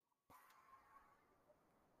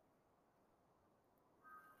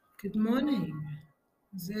Good morning.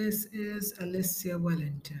 This is Alicia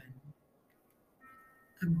Wellington.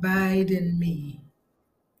 Abide in me,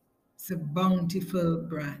 the bountiful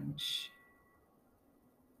branch.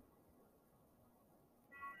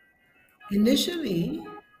 Initially,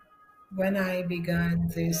 when I began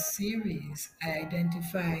this series, I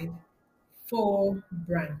identified four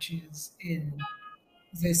branches in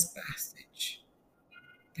this passage: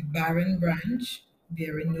 the barren branch,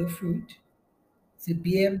 bearing no fruit, the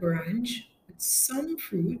bare branch with some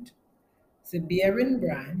fruit, the bearing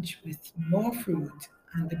branch with more fruit,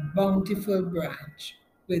 and the bountiful branch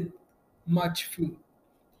with much fruit.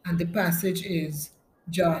 And the passage is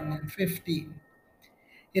John 15.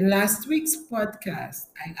 In last week's podcast,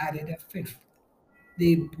 I added a fifth,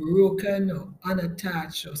 the broken or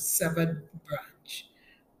unattached or severed branch,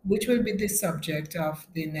 which will be the subject of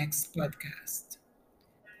the next podcast.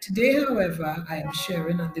 Today, however, I am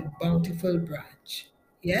sharing on the bountiful branch.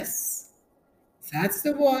 Yes, that's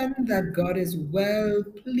the one that God is well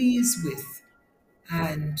pleased with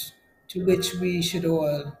and to which we should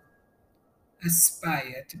all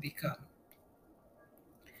aspire to become.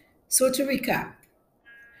 So, to recap,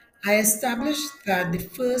 I established that the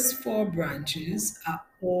first four branches are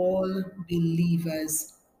all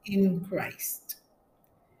believers in Christ.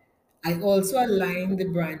 I also aligned the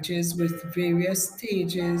branches with various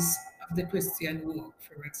stages of the Christian walk.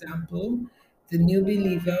 For example, the new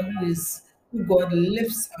believer who God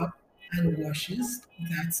lifts up and washes,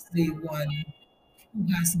 that's the one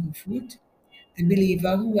who has no fruit. The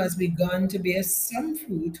believer who has begun to bear some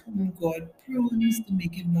fruit, whom God prunes to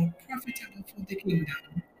make him more profitable for the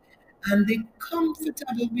kingdom. And the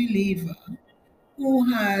comfortable believer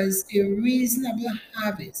who has a reasonable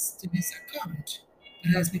harvest to his account,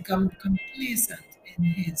 but has become complacent in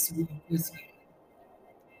his walk with God.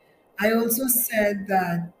 I also said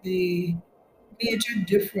that the major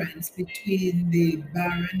difference between the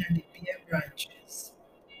barren and the bare branches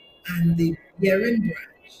and the bearing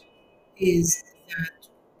branch is that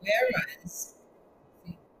whereas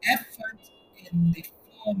the effort in the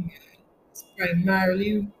former is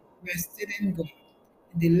primarily rested in God,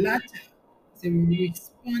 in the latter, the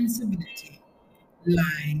responsibility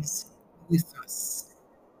lies with us.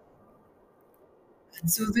 And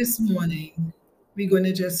so this morning, we're going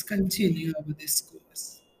to just continue our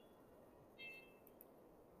discourse.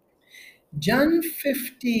 John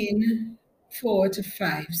 15, 4 to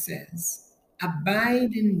 5 says,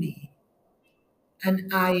 "Abide in me,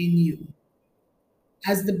 and I in you.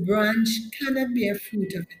 As the branch cannot bear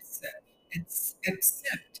fruit of itself,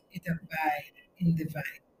 except it abide in the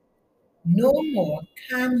vine. No more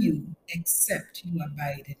can you except you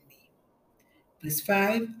abide in me." Verse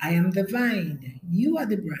 5, "I am the vine, you are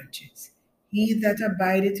the branches. He that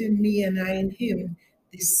abideth in me and I in him,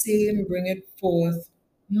 the same bringeth forth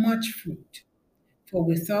much fruit. For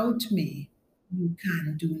without me you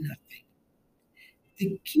can do nothing."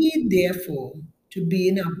 The key, therefore, to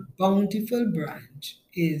being a bountiful branch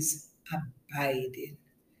is abiding,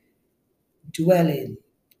 dwelling,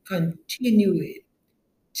 continuing,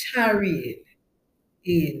 tarrying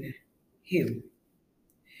in him.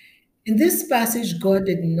 In this passage, God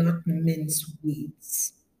did not mince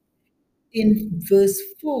words. In verse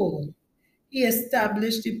 4, he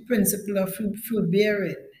established the principle of fruit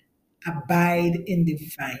bearing: abide in the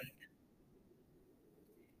vine.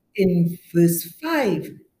 In verse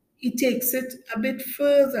 5, he takes it a bit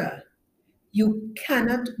further. You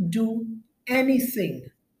cannot do anything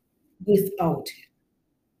without him.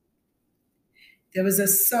 There was a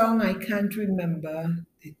song, I can't remember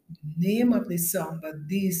the name of the song, but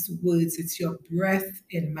these words, "It's your breath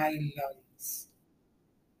in my lungs."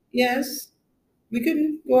 Yes, we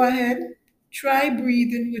can go ahead, try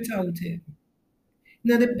breathing without him.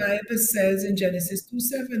 Now, the Bible says in Genesis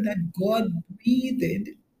 2:7 that God breathed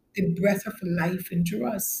the breath of life into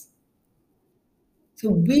us.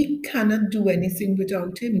 So we cannot do anything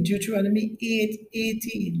without him. Deuteronomy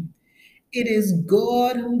 8:18. It is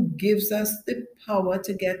God who gives us the power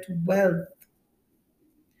to get wealth.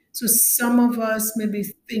 So some of us may be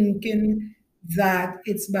thinking that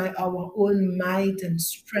it's by our own might and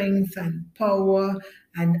strength and power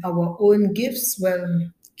and our own gifts.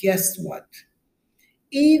 Well, guess what?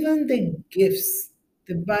 Even the gifts,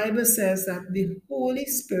 the Bible says that the Holy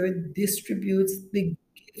Spirit distributes the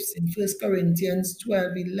gifts in 1 Corinthians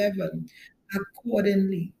 12:11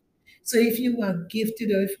 accordingly. So if you are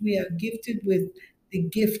gifted, or if we are gifted with the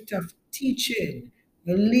gift of teaching,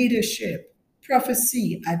 leadership,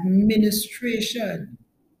 prophecy, administration,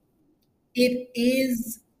 it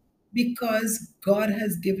is because God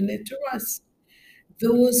has given it to us.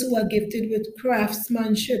 Those who are gifted with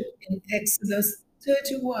craftsmanship in Exodus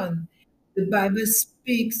 31. The Bible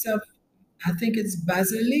speaks of, I think it's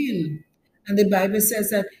Bazalel. And the Bible says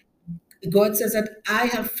that God says that I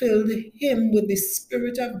have filled him with the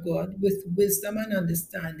Spirit of God, with wisdom and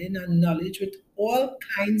understanding and knowledge, with all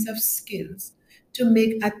kinds of skills to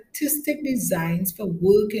make artistic designs for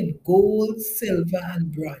work in gold, silver,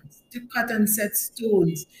 and bronze, to cut and set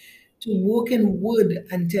stones, to work in wood,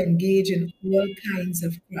 and to engage in all kinds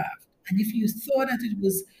of craft. And if you thought that it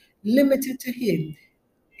was limited to him,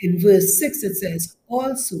 in verse 6 it says,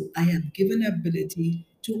 also I have given ability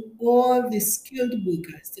to all the skilled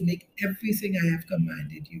workers to make everything I have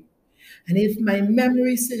commanded you. And if my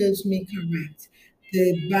memory serves me correct,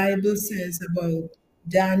 the Bible says about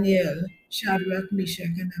Daniel, Shadrach, Meshach,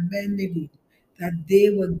 and Abednego that they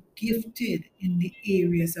were gifted in the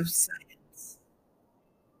areas of science.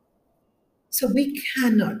 So we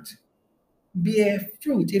cannot bear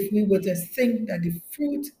fruit if we were to think that the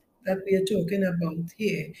fruit that we are talking about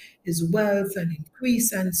here is wealth and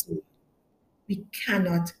increase and so on. We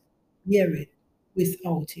cannot bear it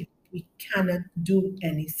without him. We cannot do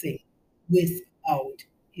anything without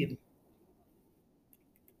him.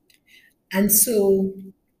 And so,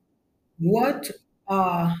 what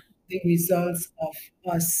are the results of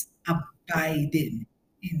us abiding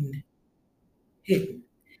in him?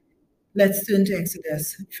 Let's turn to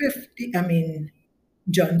Exodus 50,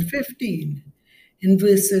 John 15. In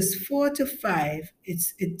verses 4 to 5,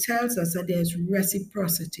 it tells us that there's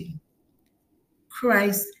reciprocity.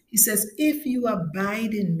 Christ, he says, if you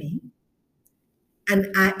abide in me, and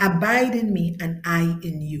I abide in me, and I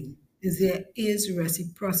in you, there is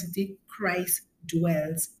reciprocity. Christ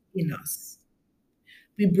dwells in us.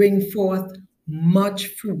 We bring forth much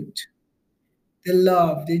fruit: the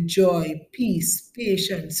love, the joy, peace,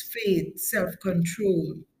 patience, faith, self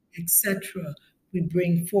control, etc. We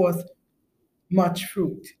bring forth much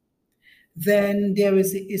fruit. Then there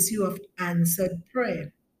is the issue of answered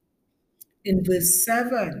prayer. In verse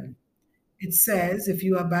 7, it says, if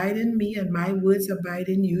you abide in me and my words abide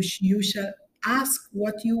in you, you shall ask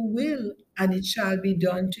what you will, and it shall be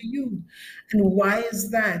done to you. And why is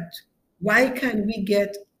that? Why can we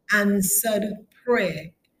get answered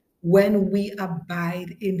prayer when we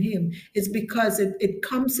abide in him? It's because it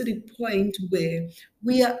comes to the point where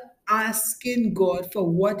we are asking God for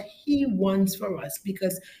what he wants for us,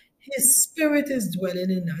 because his spirit is dwelling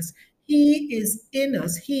in us. He is in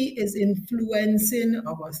us. He is influencing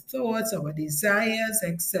our thoughts, our desires,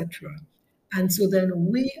 etc. And so then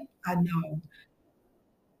we are now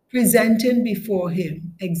presenting before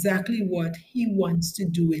him exactly what he wants to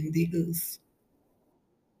do in the earth.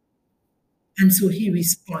 And so he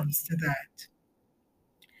responds to that.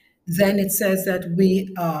 Then it says that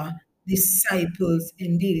we are disciples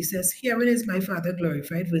indeed. It says, herein is my Father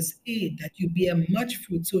glorified, verse 8, that you bear much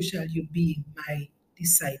fruit, so shall you be my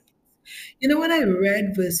disciples. You know, when I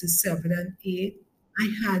read verses 7 and 8, I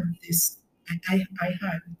had this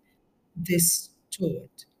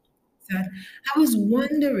thought that I was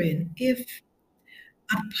wondering if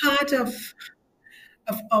a part of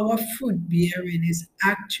our fruit bearing is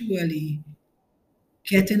actually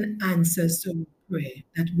getting answers to our prayer,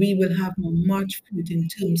 that we will have much fruit in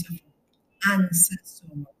terms of answers to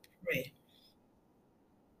our prayer.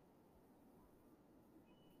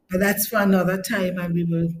 But that's for another time, and we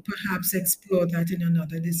will perhaps explore that in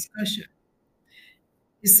another discussion.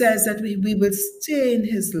 He says that we will stay in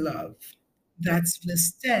his love. That's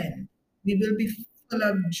verse 10. We will be full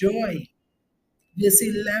of joy. Verse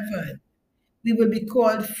 11. We will be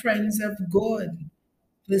called friends of God.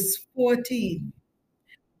 Verse 14.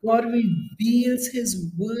 God reveals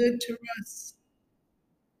his word to us.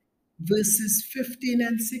 Verses 15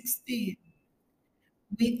 and 16.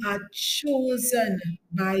 We are chosen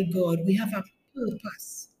by God. We have a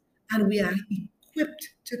purpose and we are equipped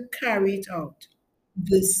to carry it out.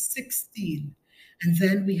 Verse 16. And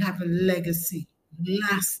then we have a legacy,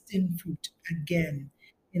 lasting fruit again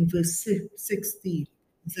in verse 16,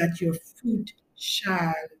 that your fruit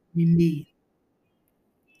shall remain.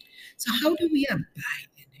 So, how do we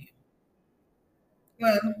abide in him?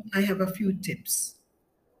 Well, I have a few tips.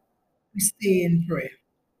 We stay in prayer,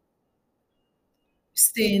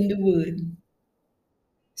 stay in the word,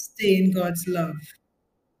 stay in God's love,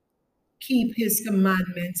 keep his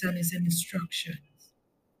commandments and his instructions,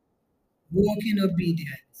 walk in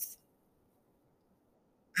obedience,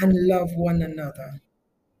 and love one another.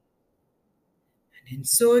 And in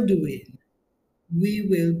so doing, we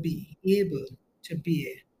will be able to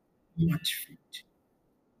bear much fruit.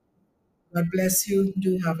 God bless you.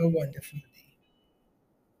 Do have a wonderful day.